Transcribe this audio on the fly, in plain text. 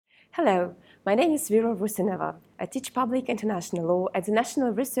Hello, my name is Vera Rusinova. I teach public international law at the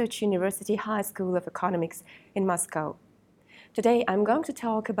National Research University High School of Economics in Moscow. Today I'm going to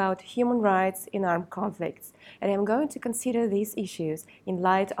talk about human rights in armed conflicts, and I'm going to consider these issues in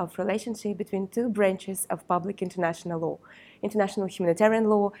light of relationship between two branches of public international law, international humanitarian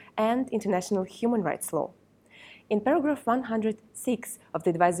law and international human rights law. In paragraph 106 of the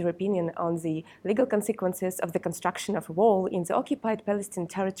advisory opinion on the legal consequences of the construction of a wall in the occupied Palestinian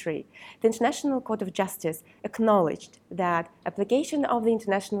territory, the International Court of Justice acknowledged that application of the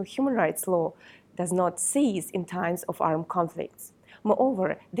international human rights law does not cease in times of armed conflicts.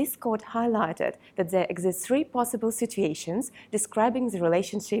 Moreover, this court highlighted that there exist three possible situations describing the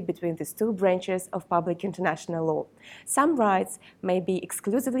relationship between these two branches of public international law. Some rights may be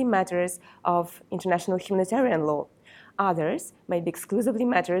exclusively matters of international humanitarian law. Others may be exclusively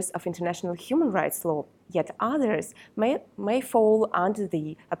matters of international human rights law, yet others may fall under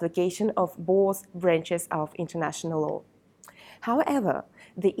the application of both branches of international law. However,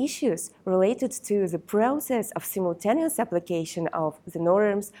 the issues related to the process of simultaneous application of the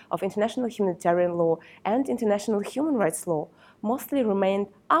norms of international humanitarian law and international human rights law mostly remained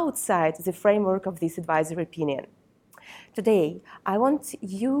outside the framework of this advisory opinion. Today, I want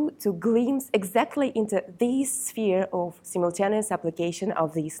you to glimpse exactly into this sphere of simultaneous application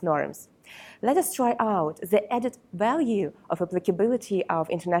of these norms. Let us try out the added value of applicability of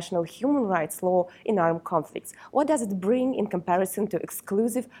international human rights law in armed conflicts. What does it bring in comparison to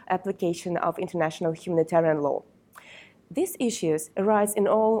exclusive application of international humanitarian law? These issues arise in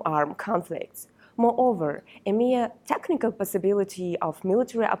all armed conflicts. Moreover, a mere technical possibility of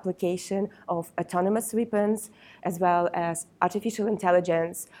military application of autonomous weapons, as well as artificial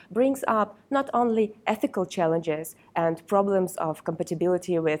intelligence, brings up not only ethical challenges and problems of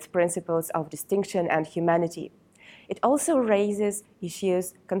compatibility with principles of distinction and humanity. It also raises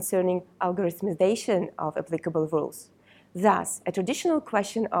issues concerning algorithmization of applicable rules. Thus, a traditional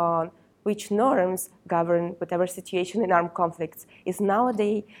question on which norms govern whatever situation in armed conflicts is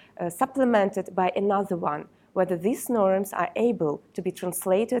nowadays supplemented by another one, whether these norms are able to be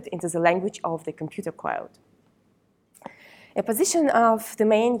translated into the language of the computer cloud. A position of the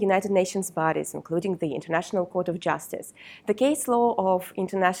main United Nations bodies, including the International Court of Justice, the case law of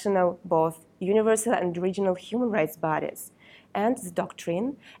international, both universal and regional human rights bodies, and the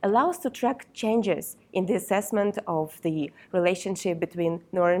doctrine allows to track changes in the assessment of the relationship between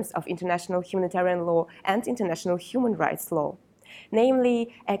norms of international humanitarian law and international human rights law.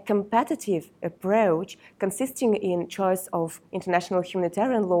 Namely, a competitive approach consisting in choice of international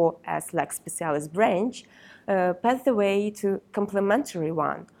humanitarian law as lex specialis branch paves the way to complementary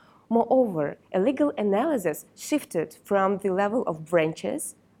one. Moreover, a legal analysis shifted from the level of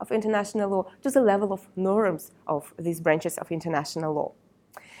branches of international law to the level of norms of these branches of international law.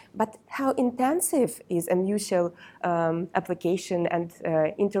 But how intensive is a mutual application and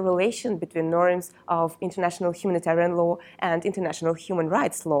interrelation between norms of international humanitarian law and international human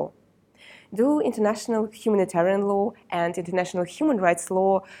rights law? Do international humanitarian law and international human rights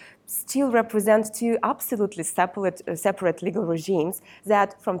law still represent two absolutely separate legal regimes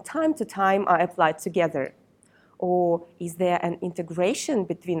that from time to time are applied together? Or is there an integration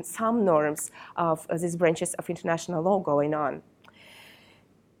between some norms of these branches of international law going on?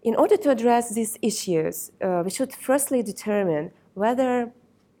 In order to address these issues, we should firstly determine whether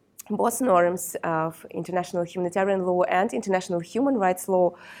both norms of international humanitarian law and international human rights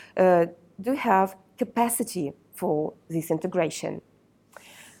law do have capacity for this integration.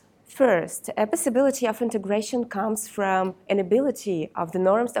 First, a possibility of integration comes from an ability of the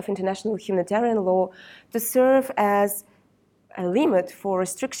norms of international humanitarian law to serve as a limit for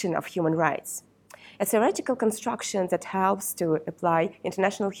restriction of human rights. A theoretical construction that helps to apply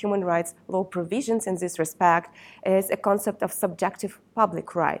international human rights law provisions in this respect is a concept of subjective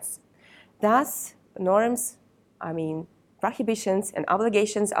public rights. Thus, norms, prohibitions and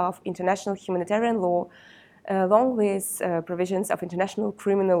obligations of international humanitarian law along with provisions of international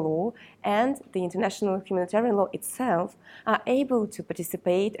criminal law and the international humanitarian law itself, are able to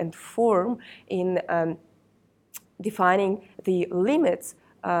participate and form in defining the limits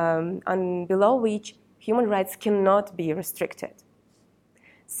below which human rights cannot be restricted.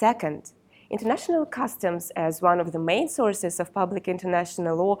 Second, international customs as one of the main sources of public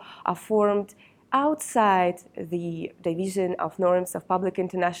international law are formed outside the division of norms of public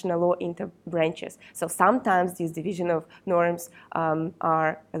international law into branches. So sometimes this division of norms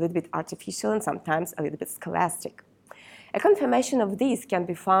are a little bit artificial and sometimes a little bit scholastic. A confirmation of this can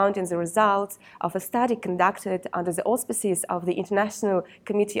be found in the results of a study conducted under the auspices of the International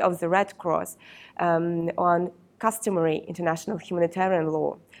Committee of the Red Cross on customary international humanitarian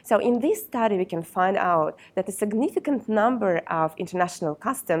law. So in this study, we can find out that a significant number of international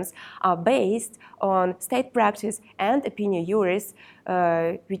customs are based on state practice and opinio juris,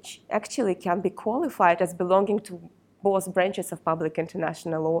 which actually can be qualified as belonging to both branches of public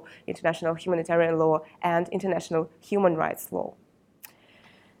international law, international humanitarian law, and international human rights law.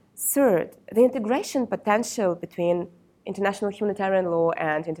 Third, the integration potential between international humanitarian law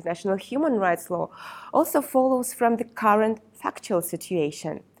and international human rights law also follows from the current factual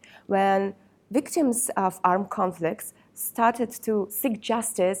situation, when victims of armed conflicts started to seek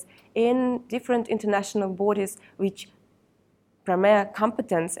justice in different international bodies which primary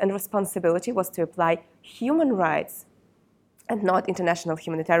competence and responsibility was to apply human rights and not international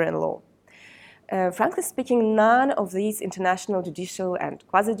humanitarian law. Frankly speaking, none of these international judicial and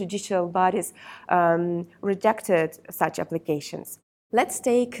quasi-judicial bodies rejected such applications. Let's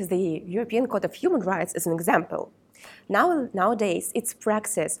take the European Court of Human Rights as an example. Nowadays, its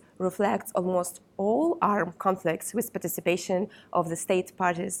praxis reflects almost all armed conflicts with participation of the state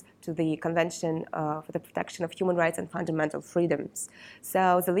parties to the Convention for the Protection of Human Rights and Fundamental Freedoms.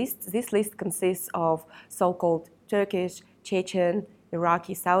 So this list consists of so-called Turkish, Chechen,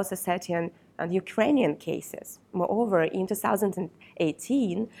 Iraqi, South Ossetian, and Ukrainian cases. Moreover, in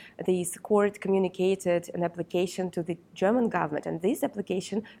 2018, this court communicated an application to the German government, and this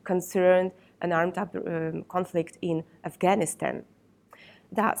application concerned an armed conflict in Afghanistan.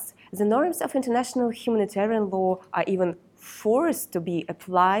 Thus, the norms of international humanitarian law are even forced to be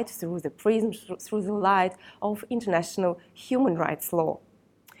applied through the prism, through the light of international human rights law.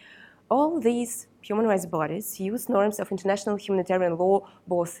 All these human rights bodies use norms of international humanitarian law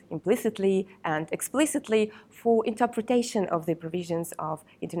both implicitly and explicitly for interpretation of the provisions of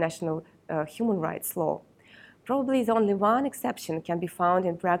international human rights law. Probably the only one exception can be found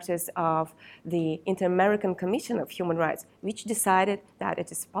in practice of the Inter-American Commission of Human Rights, which decided that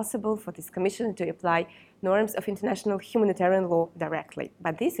it is possible for this commission to apply norms of international humanitarian law directly.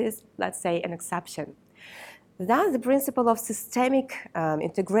 But this is, let's say, an exception. Thus, the principle of systemic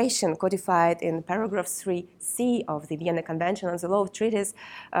integration codified in paragraph 3c of the Vienna Convention on the Law of Treaties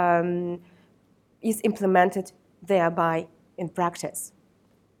is implemented thereby in practice.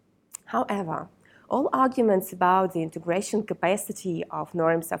 However, all arguments about the integration capacity of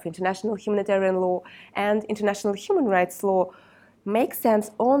norms of international humanitarian law and international human rights law make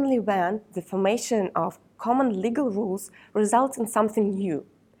sense only when the formation of common legal rules results in something new,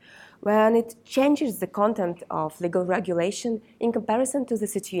 when it changes the content of legal regulation in comparison to the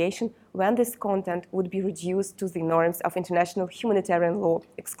situation when this content would be reduced to the norms of international humanitarian law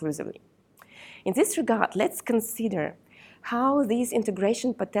exclusively. In this regard, let's consider how this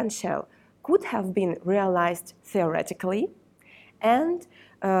integration potential could have been realized theoretically and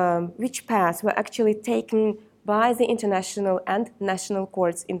which paths were actually taken by the international and national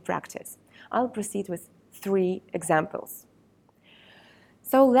courts in practice. I'll proceed with 3 examples.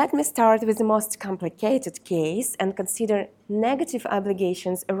 So let me start with the most complicated case and consider negative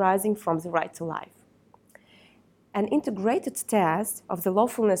obligations arising from the right to life. An integrated test of the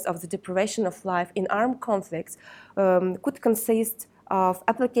lawfulness of the deprivation of life in armed conflicts could consist of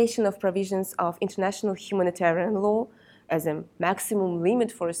application of provisions of international humanitarian law as a maximum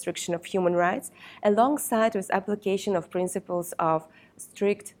limit for restriction of human rights, alongside with application of principles of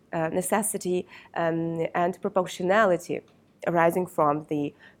strict necessity and proportionality arising from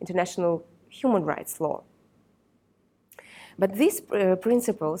the international human rights law. But these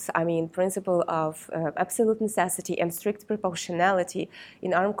principles, principle of absolute necessity and strict proportionality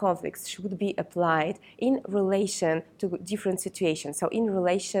in armed conflicts should be applied in relation to different situations, so in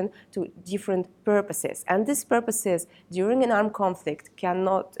relation to different purposes. And these purposes during an armed conflict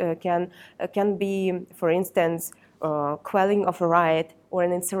can be, for instance, quelling of a riot or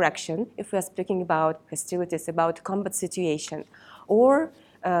an insurrection, if we are speaking about hostilities, about combat situation, or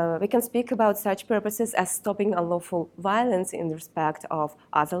we can speak about such purposes as stopping unlawful violence in respect of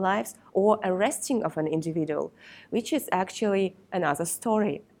other lives or arresting of an individual, which is actually another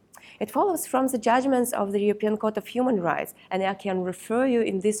story. It follows from the judgments of the European Court of Human Rights, and I can refer you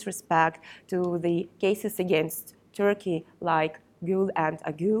in this respect to the cases against Turkey like Gül and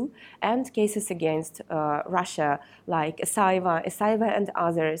Agül, and cases against Russia like Esayeva and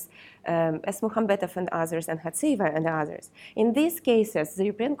others, Esmukhambetov and others, and Hatseva and others. In these cases, the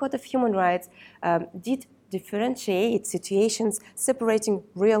European Court of Human Rights did differentiate situations separating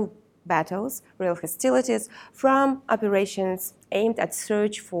real battles, real hostilities, from operations aimed at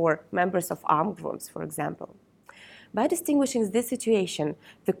search for members of armed groups, for example. By distinguishing this situation,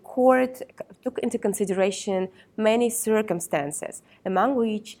 the court took into consideration many circumstances, among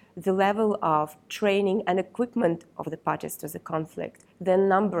which the level of training and equipment of the parties to the conflict, their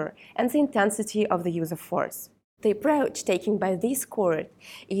number, and the intensity of the use of force. The approach taken by this court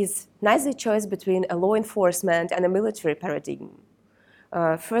is neither a choice between a law enforcement and a military paradigm.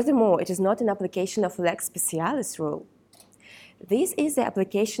 Furthermore, it is not an application of lex specialis rule. This is the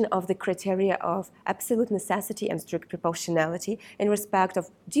application of the criteria of absolute necessity and strict proportionality in respect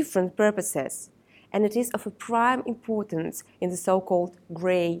of different purposes, and it is of a prime importance in the so-called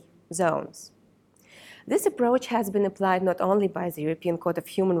gray zones. This approach has been applied not only by the European Court of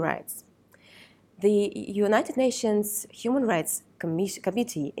Human Rights. The United Nations Human Rights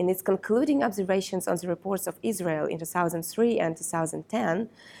Committee, in its concluding observations on the reports of Israel in 2003 and 2010,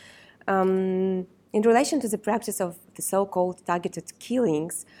 in relation to the practice of the so-called targeted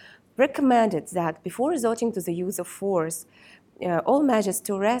killings, recommended that before resorting to the use of force, all measures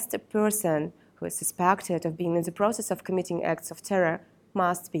to arrest a person who is suspected of being in the process of committing acts of terror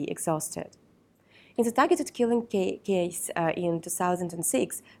must be exhausted. In the targeted killing case in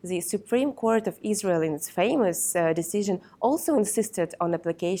 2006, the Supreme Court of Israel, in its famous decision, also insisted on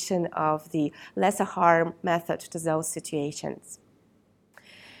application of the lesser harm method to those situations.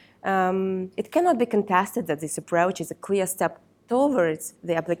 It cannot be contested that this approach is a clear step towards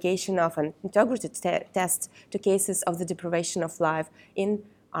the application of an integrated test to cases of the deprivation of life in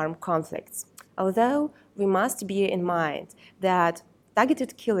armed conflicts. Although we must bear in mind that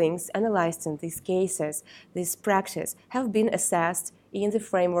targeted killings analyzed in these cases, this practice, have been assessed in the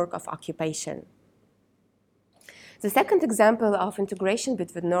framework of occupation. The second example of integration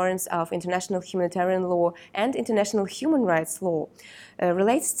between norms of international humanitarian law and international human rights law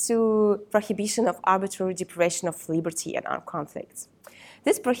relates to prohibition of arbitrary deprivation of liberty in armed conflicts.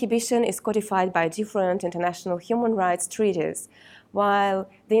 This prohibition is codified by different international human rights treaties, while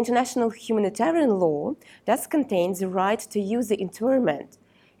the international humanitarian law does contain the right to use the internment.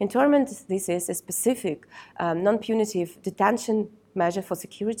 Internment, this is a specific non-punitive detention measure for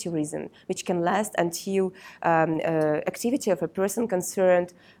security reason, which can last until activity of a person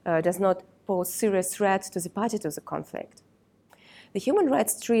concerned does not pose serious threat to the party to the conflict. The human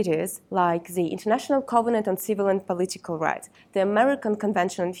rights treaties, like the International Covenant on Civil and Political Rights, the American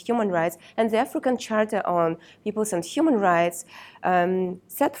Convention on Human Rights, and the African Charter on Peoples and Human Rights,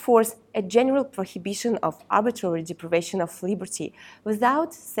 set forth a general prohibition of arbitrary deprivation of liberty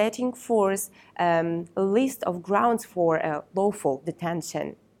without setting forth a list of grounds for a lawful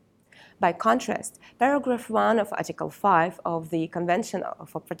detention. By contrast, paragraph 1 of Article 5 of the Convention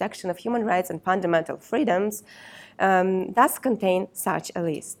for Protection of Human Rights and Fundamental Freedoms does contain such a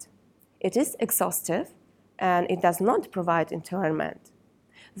list. It is exhaustive and it does not provide internment.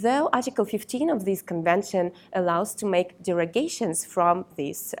 Though Article 15 of this convention allows to make derogations from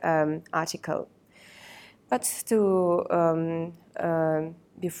this article. But to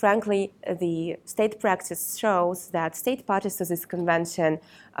be frankly, the state practice shows that state parties to this convention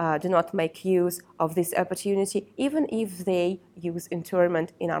do not make use of this opportunity, even if they use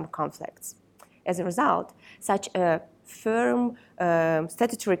internment in armed conflicts. As a result, such a firm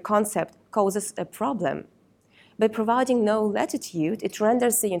statutory concept causes a problem. By providing no latitude, it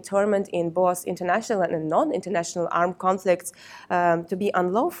renders the internment in both international and non-international armed conflicts to be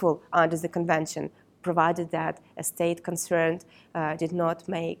unlawful under the convention, provided that a state concerned did not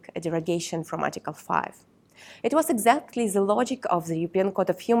make a derogation from Article 5. It was exactly the logic of the European Court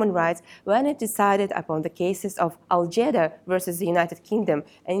of Human Rights when it decided upon the cases of Al-Jeddah versus the United Kingdom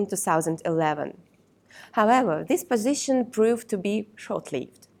in 2011. However, this position proved to be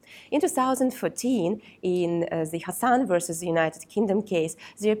short-lived. In 2014, in the Hassan versus the United Kingdom case,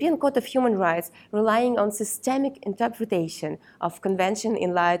 the European Court of Human Rights, relying on systemic interpretation of convention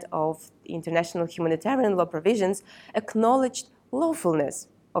in light of international humanitarian law provisions, acknowledged lawfulness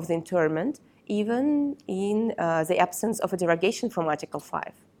of the internment, even in the absence of a derogation from Article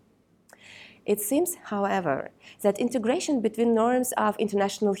 5. It seems, however, that integration between norms of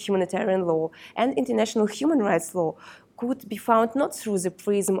international humanitarian law and international human rights law could be found not through the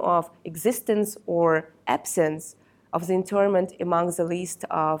prism of existence or absence of the internment among the list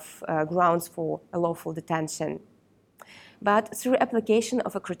of grounds for a lawful detention, but through application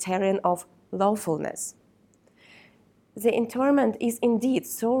of a criterion of lawfulness. The internment is indeed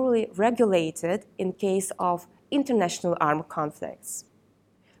thoroughly regulated in case of international armed conflicts,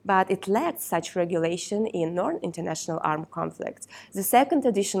 but it lacks such regulation in non-international armed conflicts. The second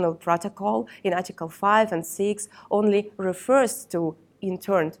additional protocol in Article 5 and 6 only refers to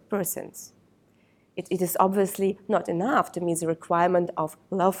interned persons. It is obviously not enough to meet the requirement of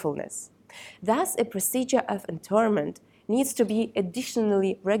lawfulness. Thus, a procedure of internment needs to be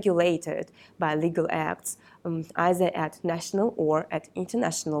additionally regulated by legal acts, either at national or at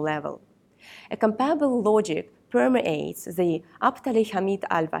international level. A comparable logic permeates the Abd Ali Hamid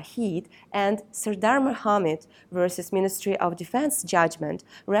al-Wahid and Sardar Mohammed versus Ministry of Defense judgment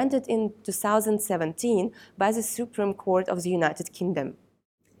rendered in 2017 by the Supreme Court of the United Kingdom.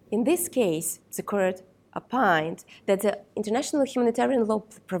 In this case, the court opined that the international humanitarian law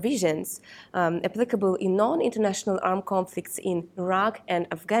provisions applicable in non-international armed conflicts in Iraq and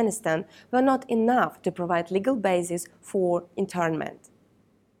Afghanistan were not enough to provide legal basis for internment.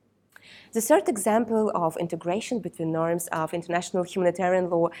 The third example of integration between norms of international humanitarian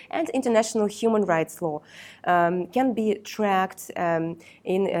law and international human rights law can be tracked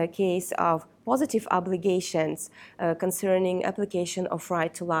in a case of positive obligations concerning application of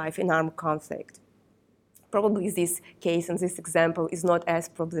right to life in armed conflict. Probably this case and this example is not as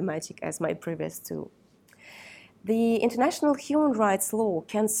problematic as my previous two. The international human rights law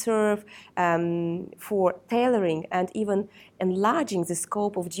can serve for tailoring and even enlarging the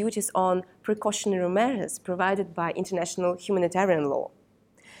scope of duties on precautionary measures provided by international humanitarian law.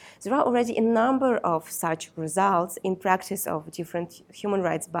 There are already a number of such results in practice of different human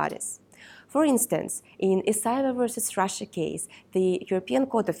rights bodies. For instance, in Isaeva versus Russia case, the European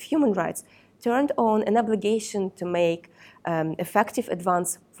Court of Human Rights turned on an obligation to make effective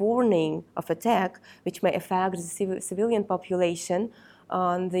advance warning of attack which may affect the civilian population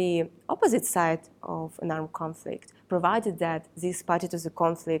on the opposite side of an armed conflict, provided that this party to the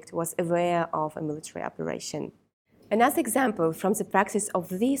conflict was aware of a military operation. Another example from the practice of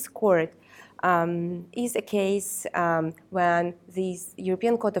this court is a case when the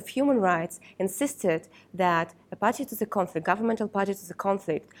European Court of Human Rights insisted that a party to the conflict, governmental party to the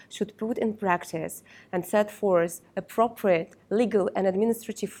conflict, should put in practice and set forth appropriate legal and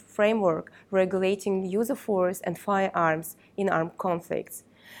administrative framework regulating the use of force and firearms in armed conflicts.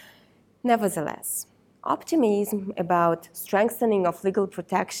 Nevertheless, optimism about strengthening of legal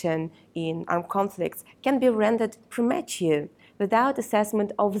protection in armed conflicts can be rendered premature without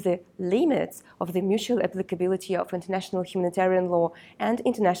assessment of the limits of the mutual applicability of international humanitarian law and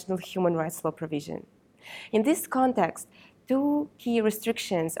international human rights law provision. In this context, two key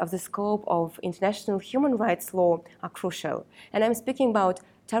restrictions of the scope of international human rights law are crucial, and I'm speaking about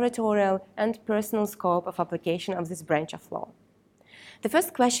territorial and personal scope of application of this branch of law. The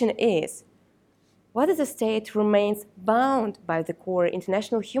first question is, whether the state remains bound by the core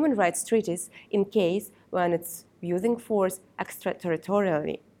international human rights treaties in case when it's using force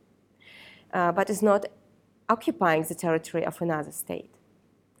extraterritorially, but is not occupying the territory of another state.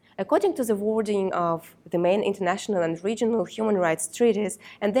 According to the wording of the main international and regional human rights treaties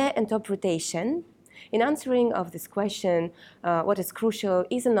and their interpretation, in answering of this question, what is crucial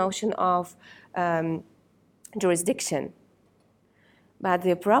is the notion of jurisdiction. But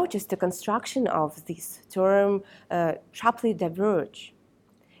the approaches to construction of this term sharply diverge.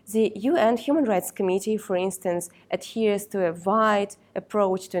 The UN Human Rights Committee, for instance, adheres to a wide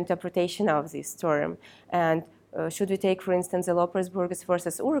approach to interpretation of this term. And should we take, for instance, the Lopez Burgos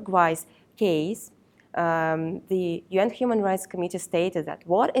versus Uruguay's case, the UN Human Rights Committee stated that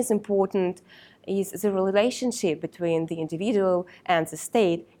what is important is the relationship between the individual and the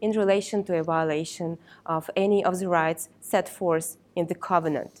state in relation to a violation of any of the rights set forth in the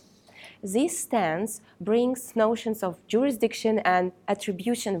covenant. This stance brings notions of jurisdiction and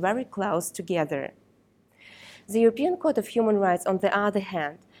attribution very close together. The European Court of Human Rights, on the other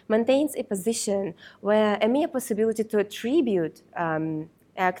hand, maintains a position where a mere possibility to attribute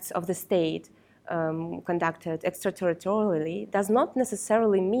acts of the state conducted extraterritorially does not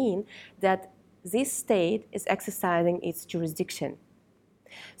necessarily mean that this state is exercising its jurisdiction.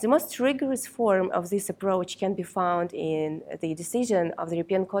 The most rigorous form of this approach can be found in the decision of the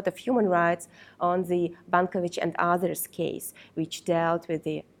European Court of Human Rights on the Bankovic and others case, which dealt with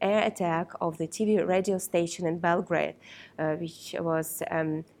the air attack of the TV radio station in Belgrade, which was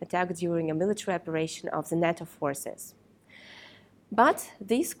attacked during a military operation of the NATO forces. But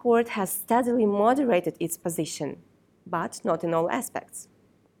this court has steadily moderated its position, but not in all aspects.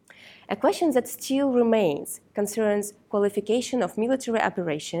 A question that still remains concerns qualification of military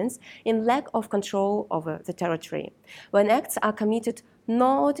operations in lack of control over the territory, when acts are committed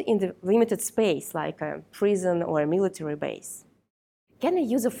not in the limited space like a prison or a military base. Can a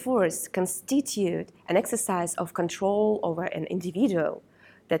use of force constitute an exercise of control over an individual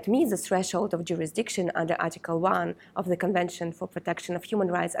that meets the threshold of jurisdiction under Article 1 of the Convention for Protection of Human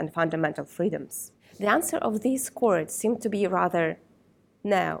Rights and Fundamental Freedoms? The answer of this court seemed to be rather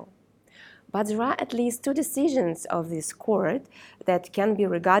no. But there are at least two decisions of this court that can be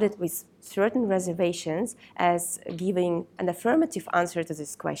regarded with certain reservations as giving an affirmative answer to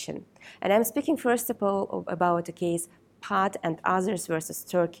this question. And I'm speaking first of all about the case Pad and others versus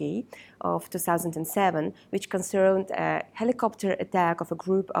Turkey of 2007, which concerned a helicopter attack of a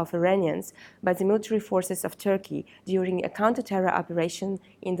group of Iranians by the military forces of Turkey during a counter-terror operation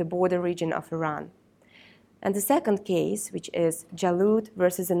in the border region of Iran. And the second case, which is Jaloud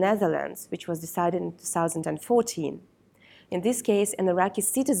versus the Netherlands, which was decided in 2014. In this case, an Iraqi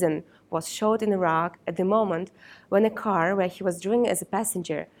citizen was shot in Iraq at the moment when a car where he was driving as a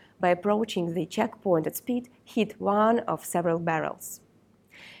passenger, by approaching the checkpoint at speed, hit one of several barrels.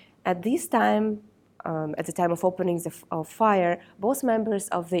 At this time, at the time of opening of fire, both members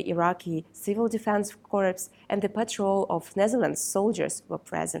of the Iraqi Civil Defense Corps and the patrol of Netherlands soldiers were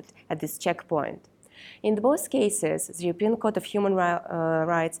present at this checkpoint. In both cases, the European Court of Human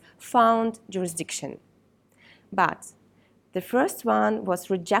Rights found jurisdiction. But the first one was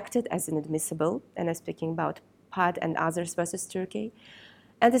rejected as inadmissible, and I'm speaking about Pad and others versus Turkey.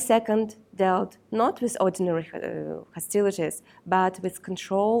 And the second dealt not with ordinary hostilities, but with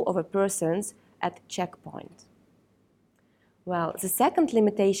control over persons at checkpoint. Well, the second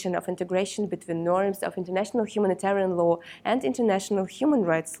limitation of integration between norms of international humanitarian law and international human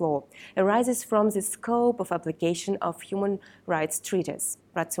rights law arises from the scope of application of human rights treaties,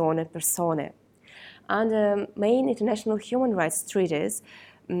 ratione personae. Under main international human rights treaties,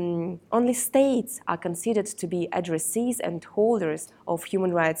 only states are considered to be addressees and holders of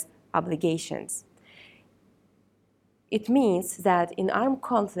human rights obligations. It means that in armed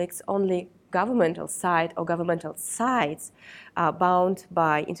conflicts, only governmental side or governmental sides are bound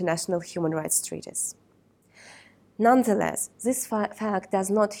by international human rights treaties. Nonetheless, this fact does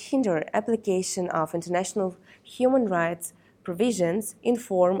not hinder application of international human rights provisions in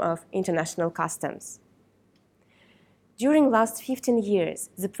form of international customs. During last 15 years,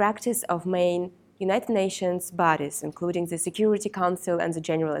 the practice of main United Nations bodies, including the Security Council and the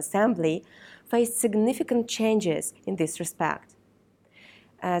General Assembly, faced significant changes in this respect,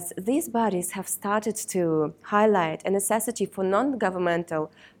 as these bodies have started to highlight a necessity for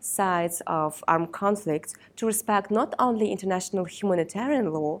non-governmental sides of armed conflicts to respect not only international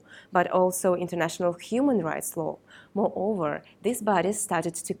humanitarian law, but also international human rights law. Moreover, these bodies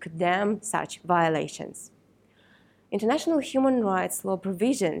started to condemn such violations. International human rights law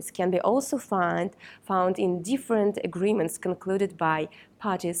provisions can be also found in different agreements concluded by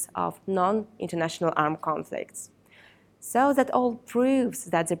parties of non-international armed conflicts. So that all proves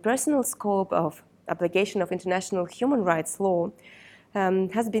that the personal scope of application of international human rights law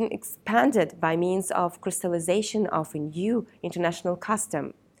has been expanded by means of crystallization of a new international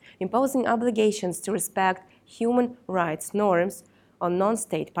custom, imposing obligations to respect human rights norms on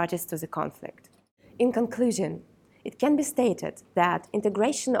non-state parties to the conflict. In conclusion, it can be stated that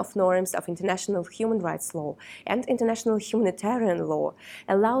integration of norms of international human rights law and international humanitarian law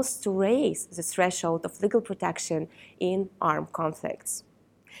allows to raise the threshold of legal protection in armed conflicts.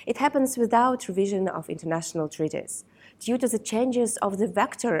 It happens without revision of international treaties, due to the changes of the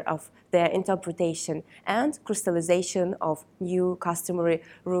vector of their interpretation and crystallization of new customary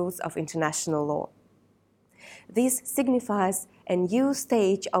rules of international law. This signifies a new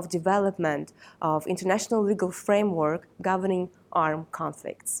stage of development of international legal framework governing armed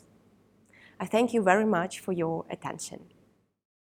conflicts. I thank you very much for your attention.